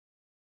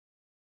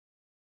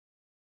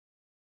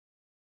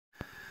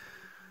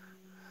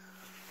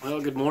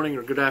Well, good morning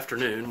or good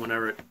afternoon,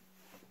 whenever it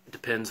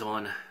depends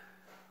on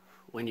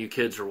when you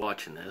kids are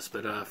watching this.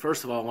 But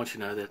first of all, I want you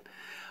to know that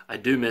I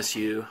do miss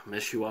you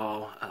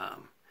all.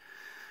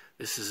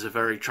 This is a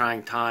very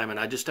trying time, and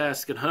I just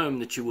ask at home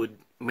that you would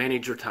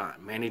manage your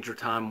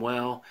time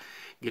well,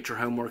 get your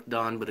homework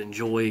done, but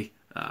enjoy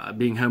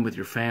being home with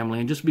your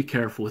family, and just be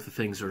careful with the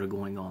things that are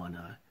going on.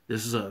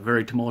 This is a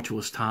very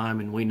tumultuous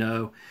time, and we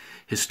know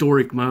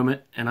historic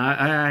moment, and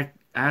I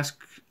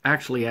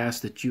actually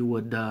ask that you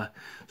would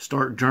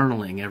start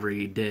journaling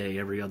every day,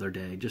 every other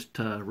day. Just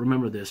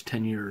remember this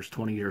 10 years,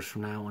 20 years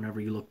from now,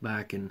 whenever you look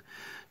back, and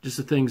just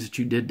the things that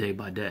you did day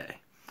by day.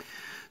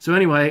 So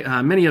anyway,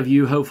 many of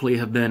you hopefully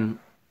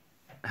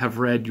have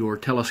read your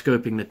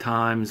Telescoping the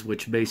Times,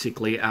 which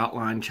basically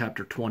outlined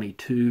Chapter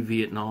 22,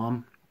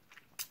 Vietnam.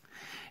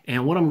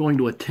 And what I'm going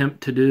to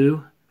attempt to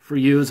do for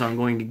you is I'm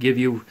going to give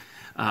you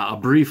a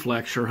brief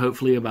lecture,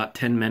 hopefully about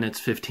 10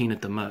 minutes, 15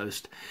 at the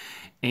most.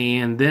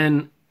 And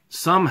then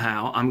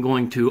somehow I'm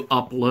going to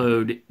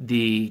upload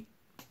the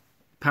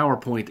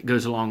PowerPoint that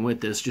goes along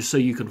with this, just so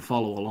you can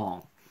follow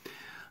along.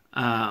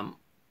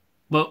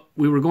 But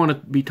we were going to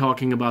be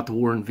talking about the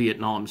war in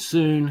Vietnam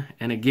soon,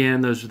 and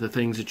again, those are the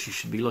things that you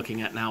should be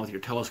looking at now with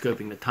your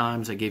Telescoping the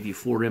Times. I gave you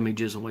 4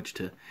 images in which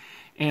to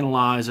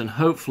analyze and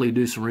hopefully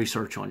do some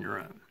research on your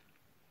own.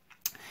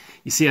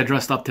 You see, I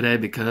dressed up today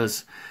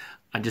because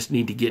I just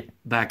need to get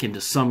back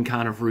into some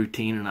kind of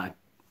routine, and I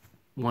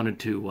wanted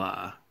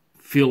to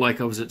feel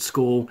like I was at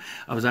school.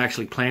 I was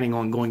actually planning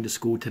on going to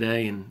school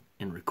today and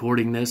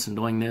recording this and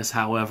doing this.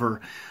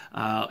 However,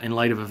 in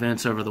light of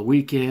events over the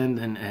weekend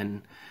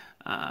and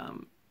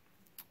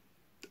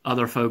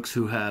other folks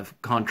who have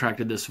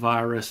contracted this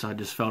virus, I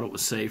just felt it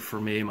was safe for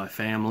me, my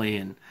family,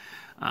 and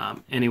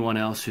anyone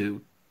else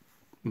who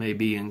may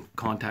be in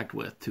contact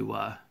with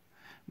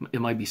it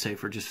might be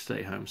safer just to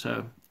stay home.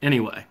 So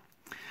anyway,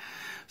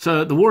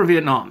 so the war of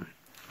Vietnam.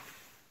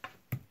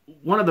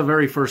 One of the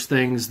very first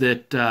things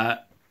that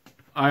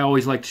I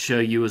always like to show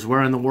you is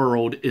where in the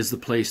world is the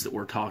place that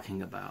we're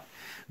talking about.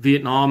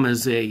 Vietnam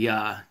is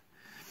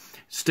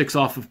sticks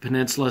off of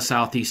peninsula,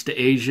 Southeast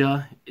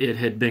Asia. It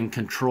had been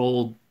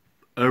controlled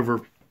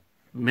over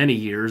many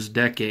years,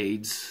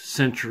 decades,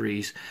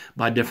 centuries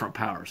by different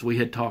powers. We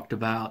had talked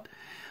about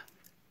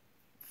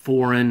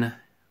foreign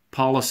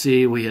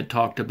policy. We had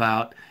talked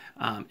about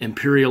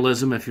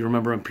imperialism. If you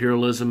remember,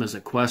 imperialism is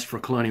a quest for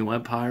colonial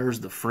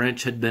empires. The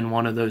French had been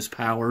one of those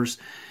powers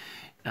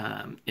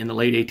in the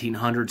late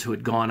 1800s who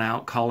had gone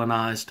out,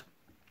 colonized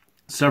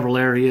several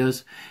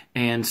areas,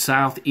 and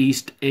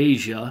Southeast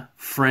Asia,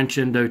 French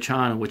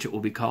Indochina, which it will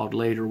be called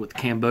later, with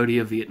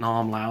Cambodia,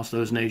 Vietnam, Laos,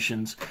 those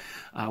nations,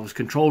 was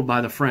controlled by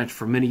the French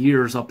for many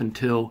years up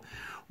until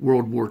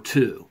World War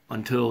II,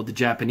 until the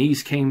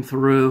Japanese came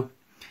through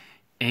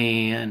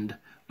and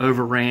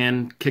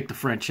overran, kicked the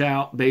French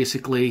out,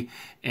 basically,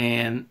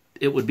 and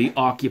it would be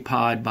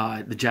occupied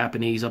by the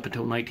Japanese up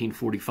until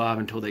 1945,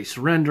 until they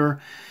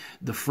surrender.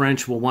 The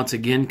French will once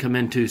again come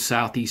into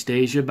Southeast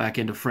Asia, back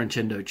into French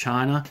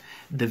Indochina.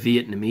 The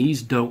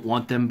Vietnamese don't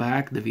want them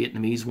back. The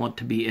Vietnamese want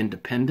to be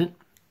independent.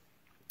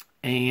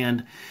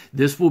 And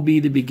this will be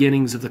the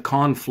beginnings of the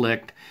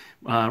conflict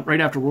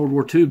right after World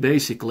War II,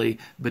 basically,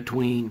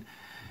 between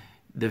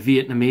the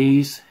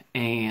Vietnamese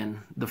and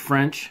the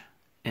French.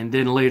 And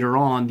then later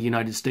on, the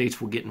United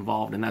States will get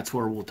involved, and that's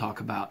where we'll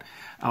talk about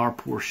our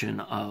portion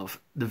of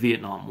the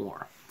Vietnam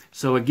War.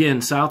 So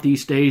again,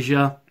 Southeast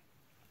Asia,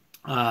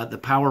 the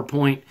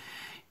PowerPoint,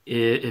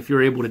 if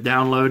you're able to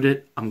download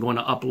it, I'm going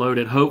to upload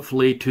it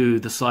hopefully to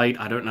the site.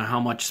 I don't know how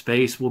much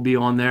space will be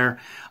on there.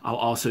 I'll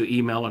also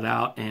email it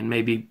out and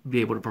maybe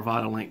be able to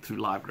provide a link through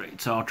LiveGrade.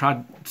 So I'll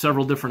try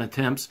several different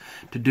attempts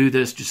to do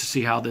this just to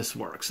see how this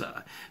works.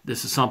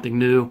 This is something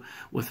new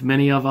with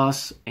many of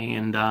us,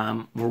 and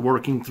we're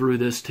working through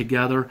this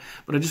together.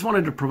 But I just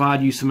wanted to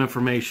provide you some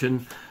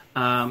information,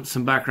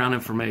 some background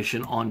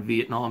information on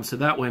Vietnam, so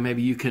that way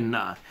maybe you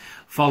can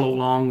follow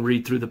along,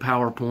 read through the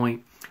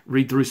PowerPoint,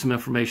 read through some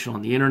information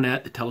on the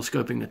internet, the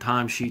Telescoping the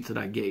Time sheet that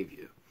I gave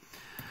you.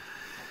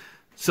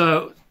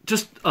 So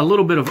just a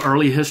little bit of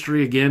early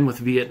history again with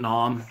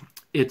Vietnam.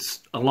 It's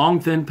a long,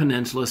 thin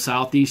peninsula,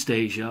 Southeast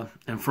Asia,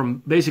 and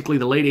from basically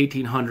the late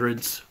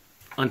 1800s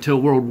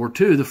until World War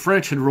II, the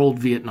French had ruled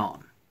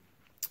Vietnam.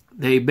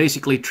 They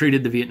basically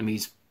treated the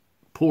Vietnamese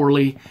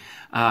poorly,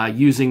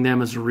 using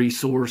them as a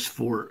resource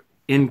for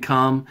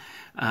income,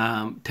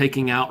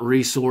 taking out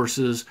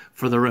resources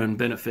for their own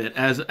benefit,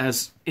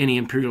 as any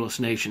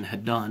imperialist nation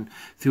had done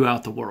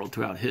throughout the world,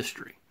 throughout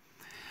history.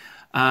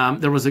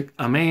 There was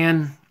a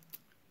man,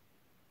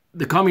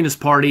 the Communist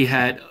Party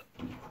had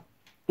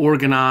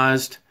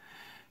organized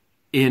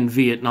in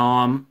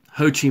Vietnam.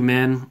 Ho Chi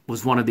Minh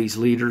was one of these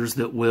leaders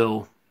that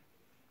will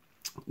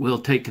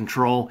take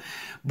control.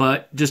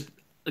 But just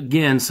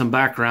again, some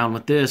background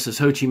with this is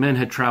Ho Chi Minh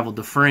had traveled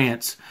to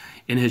France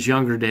in his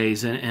younger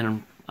days,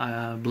 and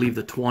I believe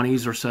the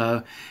 20s or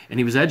so, and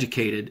he was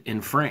educated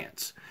in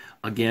France.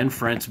 Again,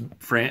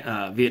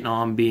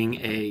 Vietnam being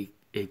a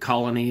a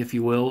colony, if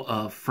you will,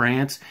 of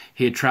France.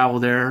 He had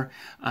traveled there,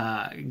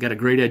 got a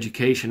great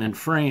education in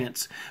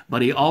France,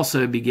 but he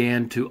also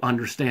began to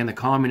understand the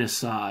communist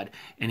side,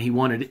 and he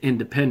wanted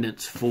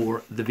independence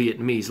for the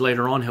Vietnamese.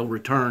 Later on, he'll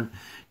return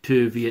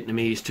to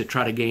Vietnamese to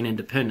try to gain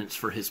independence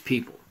for his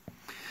people.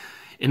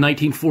 In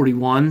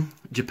 1941,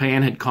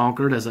 Japan had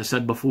conquered, as I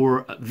said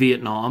before,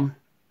 Vietnam,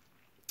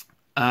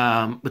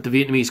 but the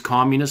Vietnamese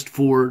communists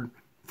formed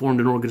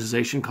an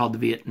organization called the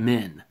Viet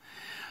Minh.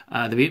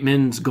 The Viet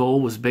Minh's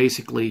goal was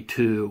basically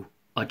to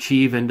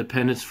achieve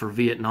independence for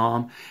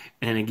Vietnam.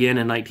 And again,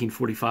 in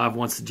 1945,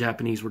 once the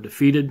Japanese were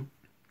defeated,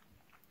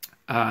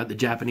 the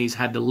Japanese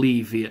had to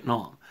leave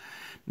Vietnam.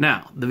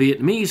 Now, the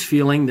Vietnamese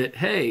feeling that,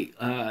 hey,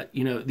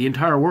 the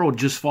entire world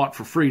just fought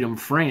for freedom.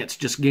 France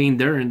just gained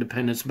their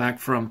independence back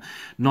from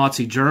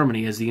Nazi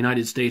Germany as the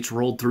United States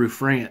rolled through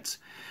France.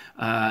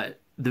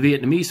 The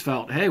Vietnamese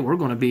felt, hey, we're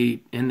going to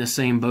be in the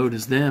same boat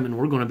as them, and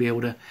we're going to be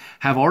able to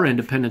have our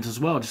independence as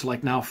well, just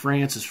like now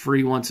France is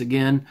free once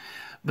again.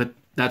 But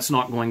that's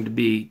not going to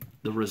be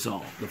the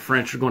result. The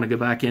French are going to go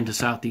back into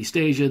Southeast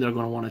Asia. They're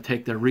going to want to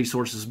take their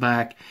resources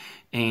back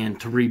and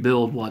to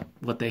rebuild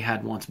what they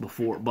had once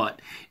before. But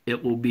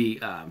it will be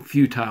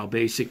futile,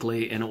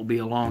 basically, and it will be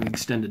a long,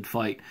 extended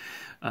fight.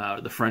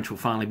 The French will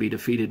finally be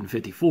defeated in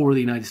 1954.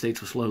 The United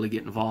States will slowly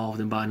get involved,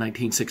 and by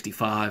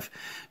 1965,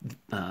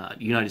 the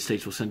United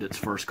States will send its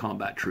first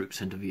combat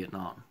troops into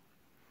Vietnam.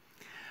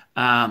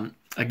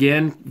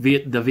 Again,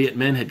 the Viet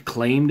Minh had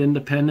claimed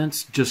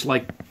independence, just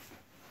like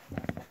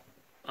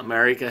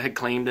America had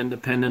claimed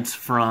independence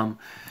from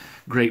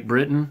Great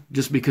Britain.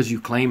 Just because you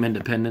claim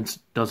independence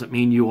doesn't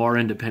mean you are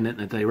independent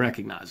and that they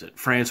recognize it.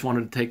 France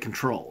wanted to take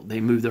control. They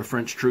moved their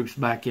French troops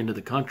back into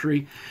the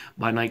country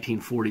by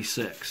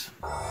 1946.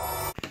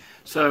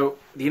 So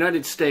the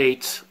United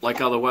States,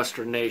 like other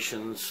Western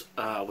nations,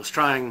 was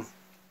trying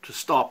to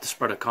stop the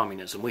spread of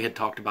communism. We had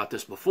talked about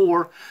this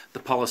before, the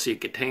policy of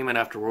containment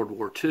after World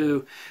War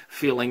II,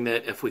 feeling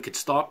that if we could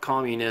stop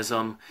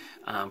communism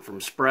from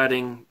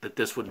spreading, that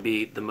this would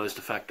be the most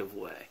effective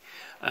way.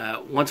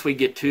 Once we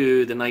get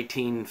to the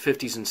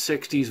 1950s and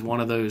 60s, one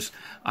of those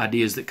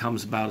ideas that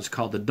comes about is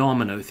called the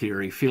domino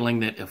theory, feeling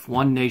that if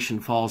one nation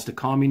falls to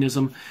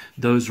communism,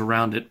 those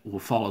around it will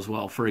fall as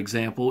well. For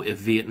example, if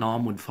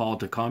Vietnam would fall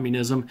to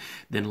communism,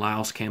 then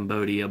Laos,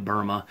 Cambodia,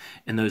 Burma,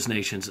 and those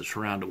nations that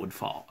surround it would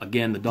fall.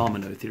 Again, the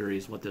domino theory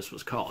is what this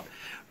was called.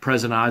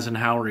 President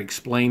Eisenhower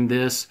explained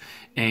this,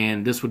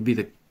 and this would be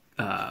the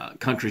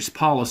country's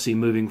policy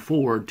moving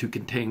forward to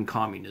contain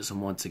communism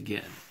once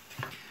again.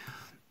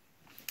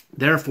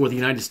 Therefore, the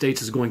United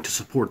States is going to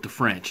support the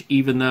French.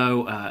 Even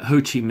though Ho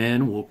Chi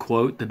Minh will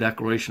quote the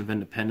Declaration of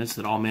Independence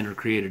that all men are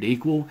created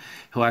equal,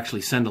 he'll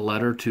actually send a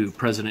letter to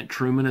President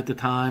Truman at the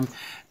time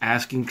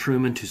asking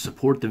Truman to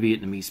support the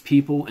Vietnamese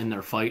people in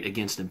their fight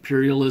against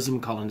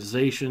imperialism,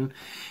 colonization,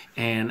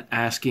 and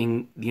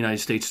asking the United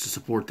States to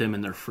support them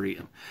in their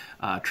freedom.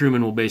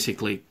 Truman will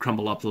basically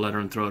crumble up the letter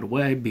and throw it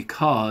away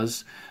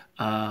because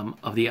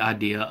of the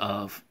idea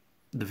of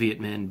the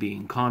Viet Minh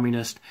being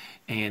communist,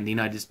 and the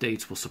United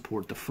States will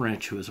support the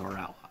French, who is our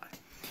ally.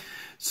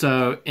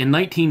 So in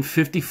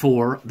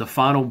 1954, the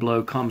final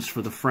blow comes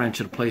for the French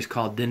at a place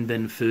called Dien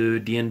Bien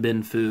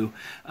Phu.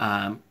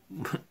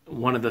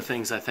 One of the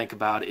things I think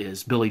about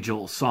is Billy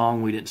Joel's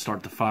song, We Didn't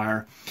Start the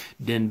Fire.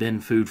 Dien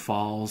Bien Phu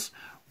Falls,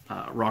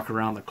 rock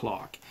around the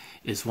clock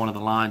is one of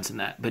the lines in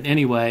that. But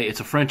anyway, it's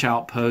a French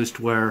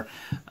outpost where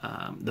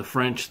the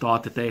French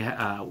thought that they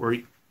were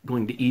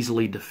going to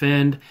easily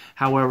defend.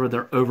 However,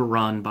 they're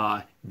overrun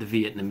by the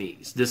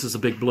Vietnamese. This is a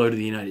big blow to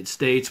the United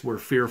States. We're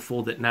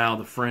fearful that now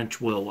the French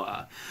will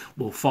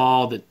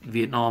fall, that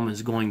Vietnam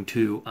is going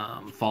to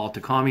fall to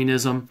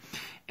communism,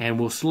 and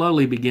we'll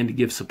slowly begin to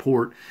give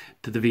support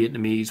to the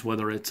Vietnamese,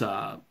 whether it's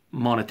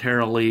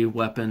monetarily,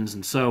 weapons,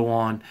 and so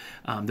on.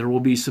 There will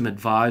be some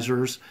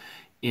advisors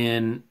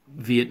in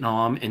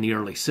Vietnam in the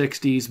early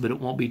 60s, but it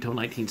won't be till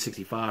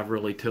 1965,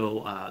 really,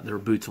 till there are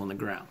boots on the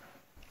ground.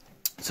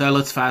 So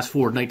let's fast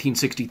forward.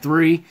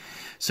 1963,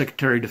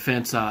 Secretary of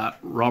Defense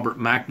Robert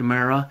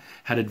McNamara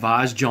had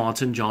advised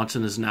Johnson.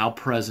 Johnson is now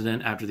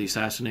president after the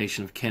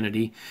assassination of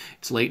Kennedy.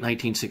 It's late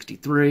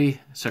 1963.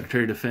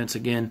 Secretary of Defense,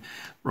 again,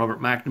 Robert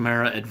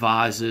McNamara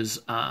advises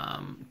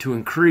to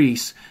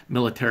increase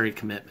military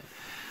commitment.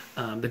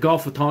 The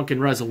Gulf of Tonkin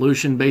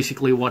Resolution,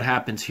 basically what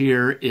happens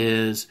here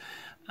is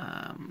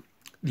the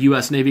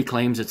U.S. Navy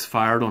claims it's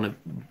fired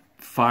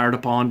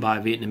upon by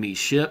a Vietnamese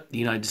ship. The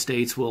United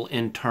States will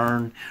in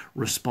turn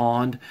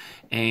respond,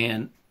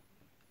 and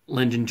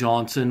Lyndon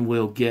Johnson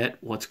will get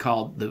what's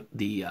called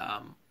the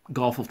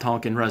Gulf of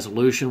Tonkin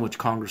Resolution, which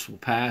Congress will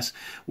pass,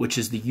 which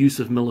is the use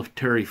of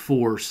military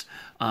force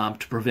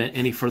to prevent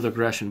any further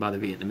aggression by the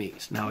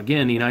Vietnamese. Now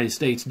again, the United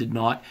States did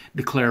not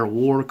declare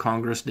war.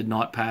 Congress did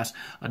not pass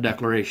a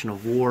declaration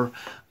of war,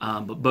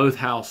 but both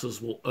houses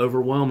will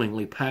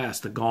overwhelmingly pass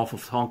the Gulf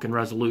of Tonkin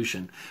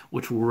Resolution,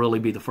 which will really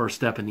be the first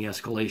step in the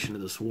escalation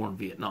of this war in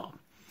Vietnam.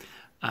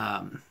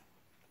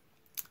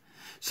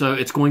 So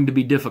it's going to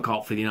be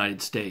difficult for the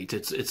United States.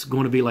 It's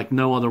going to be like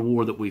no other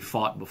war that we've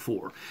fought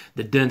before.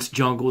 The dense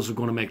jungles are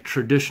going to make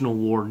traditional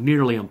war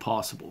nearly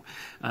impossible.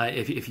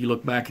 If you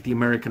look back at the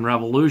American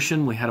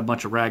Revolution, we had a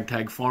bunch of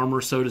ragtag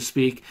farmers, so to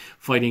speak,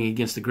 fighting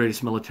against the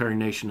greatest military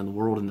nation in the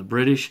world, in the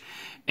British,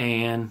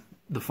 and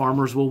the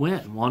farmers will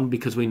win. One,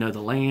 because we know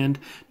the land.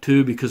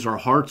 Two, because our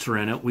hearts are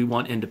in it. We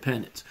want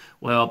independence.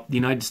 Well, the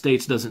United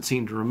States doesn't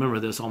seem to remember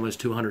this. Almost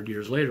 200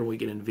 years later, we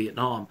get into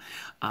Vietnam.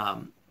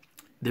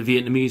 The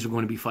Vietnamese are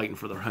going to be fighting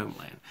for their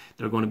homeland.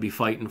 They're going to be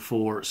fighting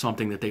for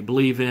something that they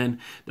believe in.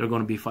 They're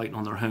going to be fighting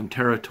on their home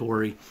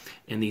territory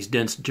in these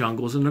dense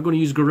jungles, and they're going to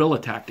use guerrilla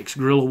tactics,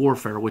 guerrilla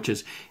warfare, which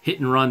is hit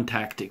and run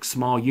tactics,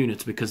 small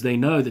units, because they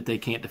know that they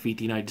can't defeat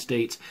the United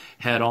States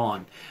head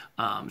on.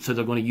 So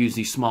they're going to use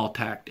these small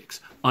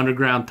tactics.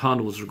 Underground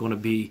tunnels are going to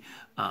be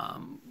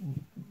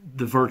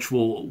the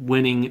virtual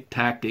winning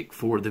tactic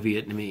for the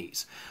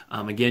Vietnamese.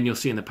 Again, you'll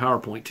see in the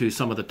PowerPoint too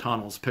some of the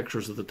tunnels,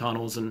 pictures of the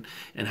tunnels, and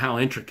how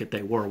intricate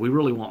they were. We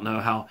really won't know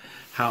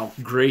how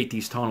great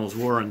these tunnels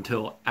were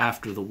until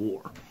after the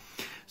war.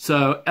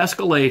 So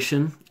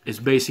escalation is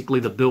basically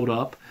the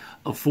buildup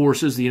of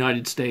forces. The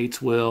United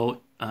States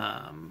will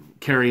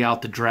carry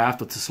out the draft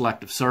with the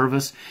selective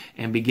service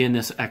and begin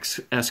this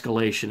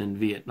escalation in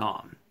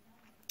Vietnam.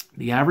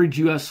 The average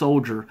U.S.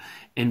 soldier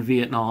in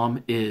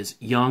Vietnam is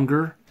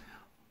younger,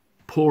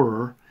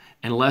 poorer,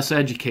 and less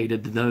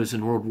educated than those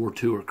in World War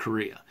II or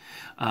Korea.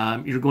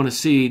 You're going to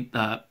see, people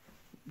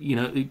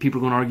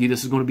are going to argue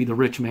this is going to be the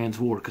rich man's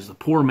war because the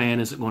poor man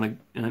isn't going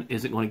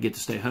to get to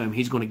stay home.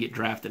 He's going to get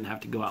drafted and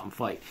have to go out and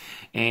fight.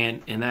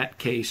 And in that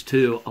case,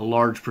 too, a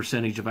large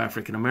percentage of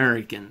African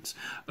Americans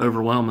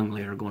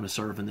overwhelmingly are going to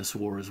serve in this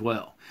war as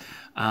well.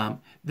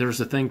 There's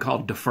a thing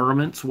called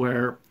deferments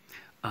where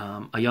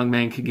a young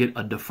man could get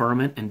a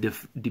deferment and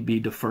be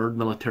deferred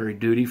military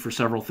duty for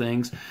several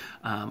things.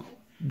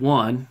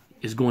 One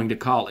is going to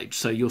college.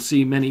 So you'll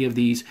see many of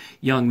these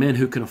young men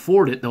who can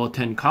afford it, they'll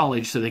attend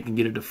college so they can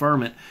get a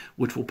deferment,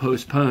 which will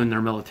postpone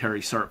their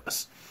military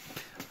service.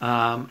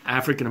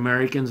 African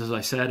Americans, as I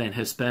said, and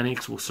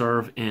Hispanics will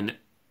serve in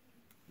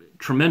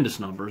tremendous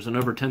numbers, and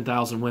over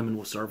 10,000 women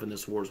will serve in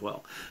this war as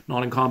well.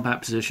 Not in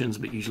combat positions,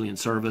 but usually in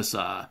service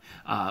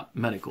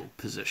medical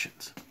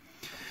positions.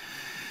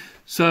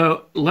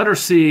 So letter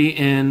C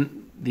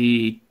in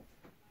the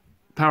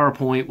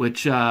PowerPoint,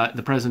 which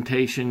the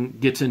presentation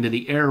gets into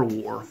the air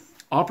war.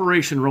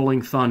 Operation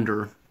Rolling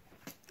Thunder,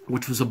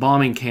 which was a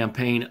bombing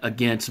campaign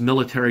against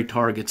military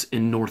targets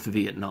in North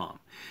Vietnam.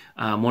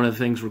 One of the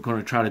things we're going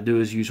to try to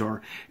do is use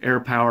our air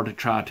power to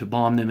try to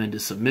bomb them into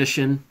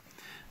submission,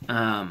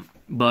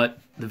 but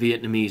the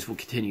Vietnamese will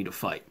continue to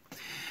fight.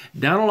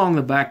 Down along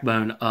the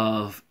backbone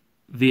of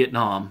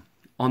Vietnam,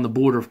 on the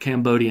border of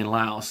Cambodia and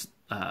Laos,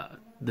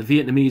 the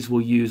Vietnamese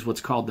will use what's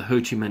called the Ho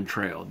Chi Minh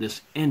Trail,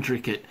 this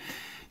intricate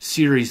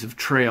series of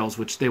trails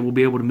which they will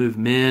be able to move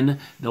men,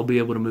 they'll be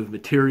able to move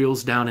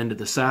materials down into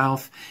the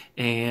south,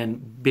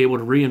 and be able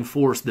to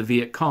reinforce the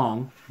Viet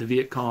Cong. The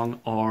Viet Cong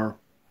are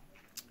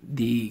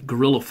the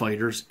guerrilla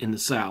fighters in the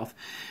south.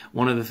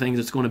 One of the things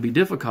that's going to be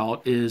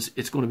difficult is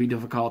it's going to be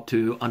difficult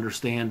to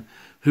understand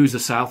who's a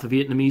South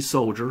Vietnamese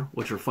soldier,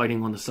 which are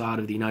fighting on the side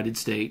of the United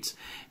States,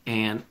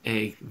 and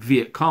a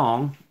Viet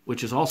Cong,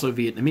 which is also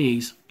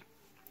Vietnamese,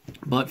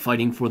 but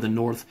fighting for the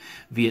North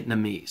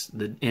Vietnamese,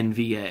 the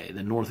NVA,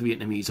 the North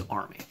Vietnamese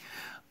Army.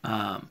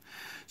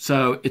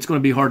 So it's going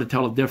to be hard to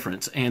tell a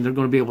difference, and they're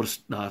going to be able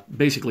to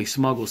basically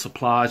smuggle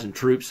supplies and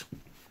troops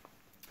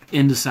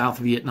into South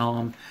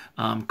Vietnam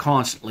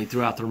constantly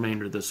throughout the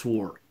remainder of this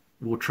war.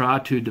 We'll try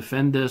to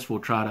defend this. We'll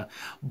try to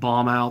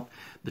bomb out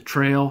the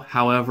trail.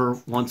 However,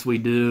 once we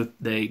do,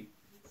 they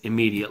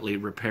immediately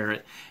repair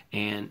it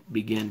and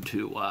begin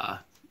to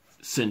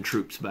send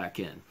troops back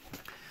in.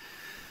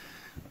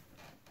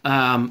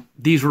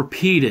 These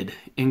repeated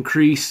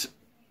increased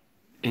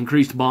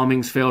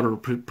bombings fail to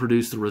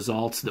produce the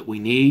results that we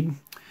need.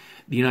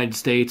 The United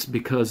States,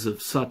 because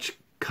of such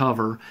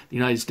cover, the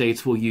United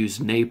States will use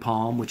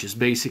napalm, which is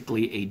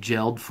basically a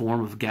gelled form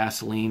of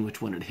gasoline,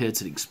 which when it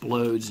hits, it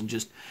explodes and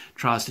just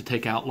tries to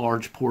take out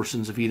large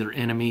portions of either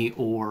enemy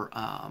or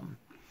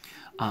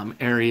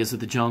areas of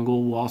the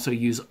jungle. We'll also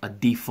use a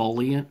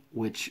defoliant,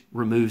 which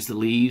removes the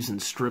leaves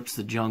and strips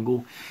the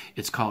jungle.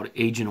 It's called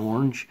Agent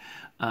Orange.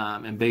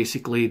 And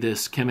basically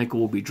this chemical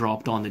will be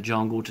dropped on the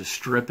jungle to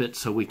strip it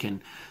so we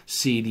can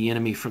see the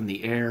enemy from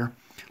the air.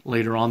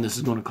 Later on, this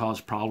is going to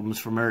cause problems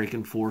for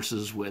American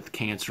forces with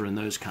cancer and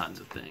those kinds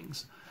of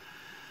things.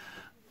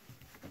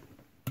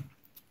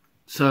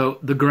 So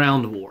the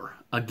ground war.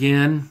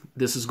 Again,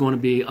 this is going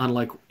to be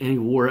unlike any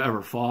war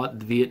ever fought.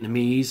 The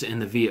Vietnamese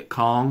and the Viet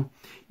Cong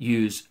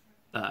use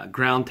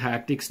ground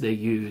tactics. They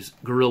use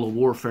guerrilla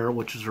warfare,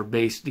 which are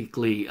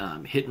basically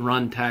hit and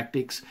run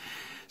tactics.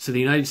 So the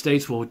United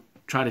States will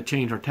try to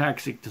change our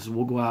tactics.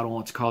 We'll go out on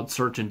what's called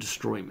search and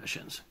destroy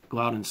missions. Go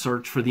out and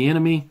search for the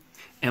enemy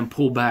and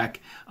pull back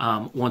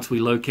once we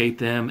locate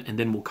them, and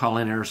then we'll call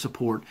in air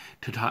support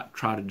to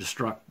try to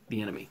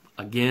the enemy.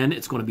 Again,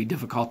 it's going to be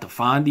difficult to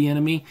find the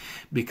enemy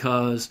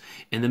because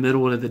in the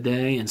middle of the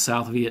day in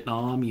South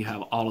Vietnam, you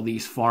have all of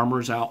these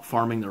farmers out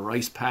farming their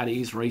rice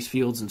paddies, rice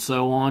fields, and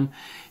so on,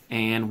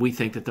 and we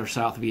think that they're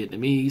South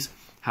Vietnamese.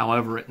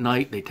 However, at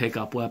night, they take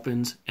up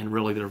weapons, and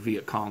really they're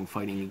Viet Cong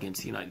fighting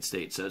against the United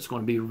States. So it's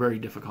going to be a very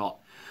difficult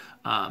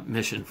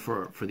mission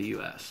for the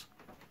U.S.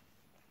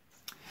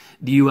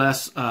 The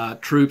U.S.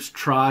 Troops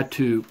try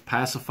to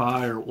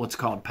pacify, or what's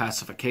called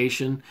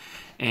pacification,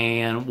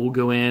 and we'll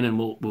go in and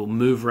we'll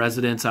move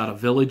residents out of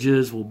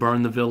villages. We'll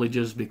burn the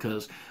villages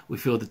because we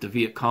feel that the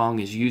Viet Cong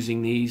is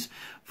using these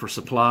for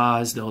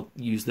supplies. They'll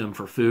use them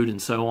for food and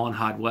so on,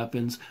 hide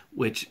weapons,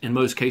 which in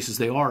most cases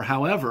they are.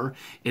 However,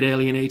 it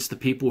alienates the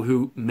people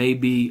who may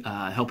be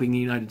helping the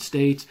United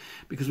States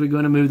because we're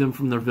going to move them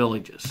from their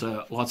villages.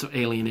 So lots of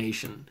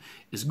alienation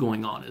is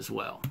going on as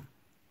well.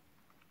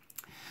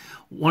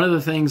 One of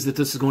the things that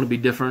this is going to be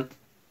different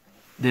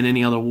than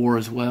any other war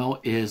as well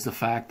is the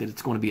fact that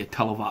it's going to be a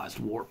televised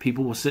war.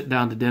 People will sit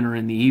down to dinner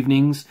in the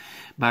evenings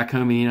back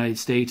home in the United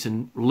States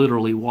and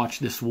literally watch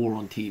this war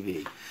on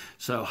TV.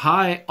 So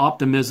high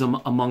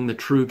optimism among the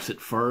troops at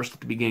first. At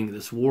the beginning of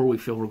this war, we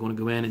feel we're going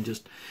to go in and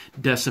just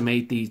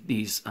decimate these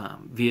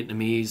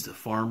Vietnamese, the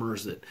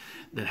farmers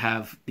that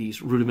have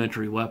these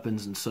rudimentary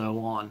weapons and so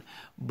on.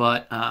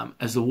 But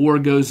as the war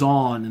goes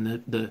on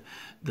and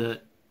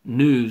the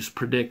news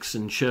predicts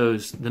and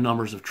shows the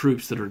numbers of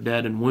troops that are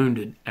dead and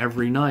wounded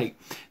every night,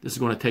 this is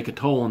going to take a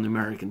toll on the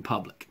American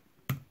public.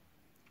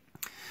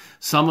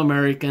 Some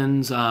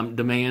Americans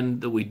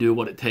demand that we do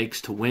what it takes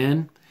to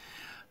win.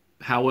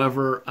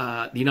 However,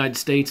 the United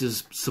States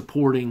is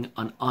supporting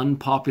an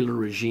unpopular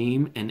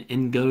regime, and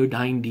Ngo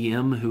Dinh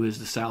Diem, who is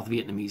the South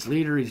Vietnamese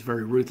leader. He's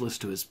very ruthless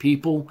to his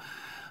people,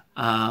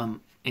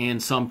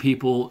 and some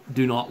people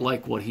do not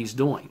like what he's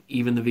doing,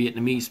 even the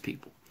Vietnamese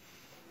people.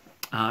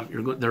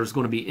 There's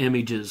going to be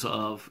images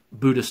of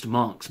Buddhist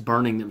monks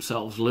burning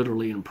themselves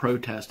literally in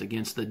protest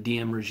against the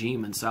Diem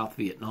regime in South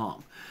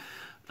Vietnam.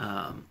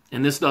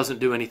 And this doesn't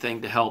do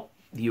anything to help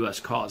the U.S.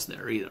 cause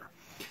there either.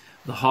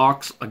 The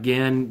Hawks,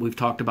 again, we've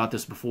talked about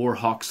this before,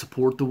 Hawks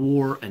support the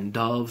war, and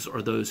Doves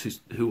are those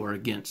who are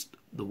against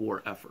the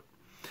war effort.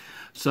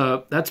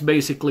 So that's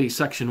basically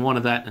section 1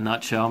 of that in a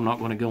nutshell. I'm not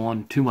going to go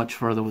on too much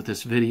further with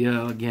this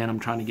video. Again, I'm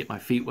trying to get my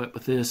feet wet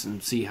with this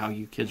and see how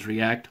you kids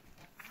react.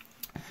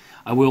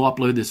 I will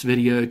upload this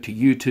video to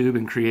YouTube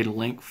and create a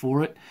link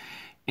for it.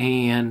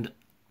 And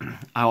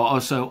I'll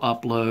also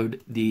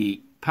upload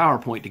the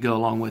PowerPoint to go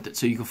along with it.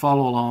 So you can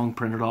follow along,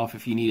 print it off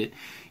if you need it.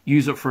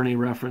 Use it for any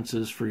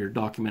references for your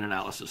document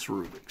analysis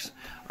rubrics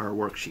or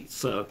worksheets.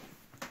 So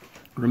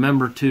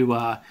remember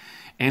to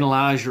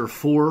analyze your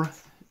 4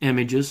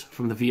 images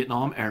from the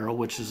Vietnam era,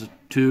 which is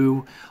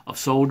 2 of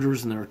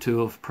soldiers and there are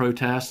 2 of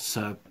protests.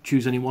 So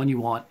choose any one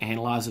you want,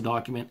 analyze the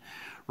document,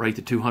 write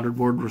the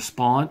 200-word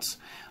response.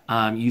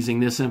 Using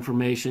this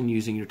information,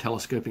 using your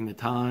telescoping the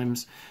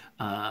times,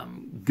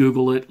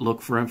 Google it,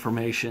 look for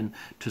information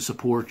to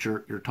support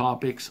your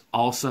topics.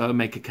 Also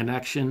make a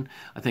connection.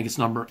 I think it's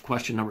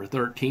question number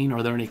 13.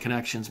 Are there any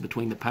connections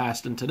between the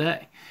past and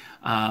today?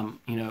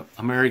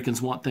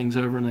 Americans want things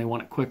over and they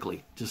want it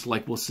quickly, just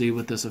like we'll see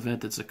with this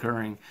event that's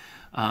occurring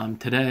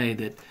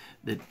today,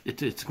 that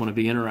it's going to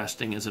be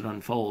interesting as it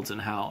unfolds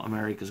and how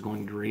America is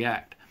going to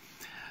react.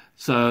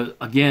 So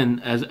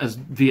again, as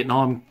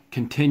Vietnam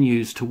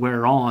continues to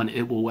wear on,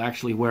 it will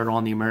actually wear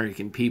on the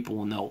American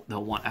people, and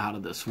they'll want out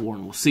of this war.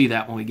 And we'll see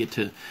that when we get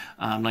to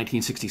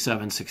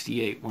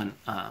 1967-68, when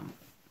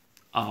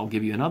I'll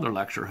give you another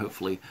lecture,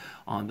 hopefully,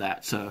 on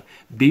that. So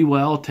be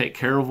well, take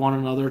care of one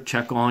another,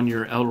 check on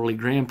your elderly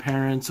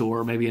grandparents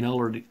or maybe an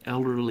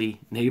elderly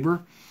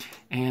neighbor,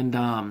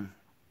 and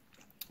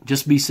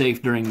just be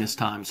safe during this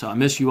time. So I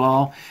miss you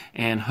all,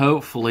 and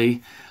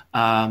hopefully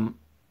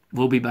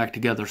we'll be back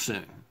together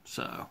soon.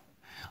 So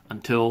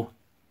until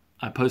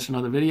I post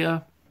another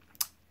video,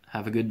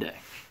 have a good day.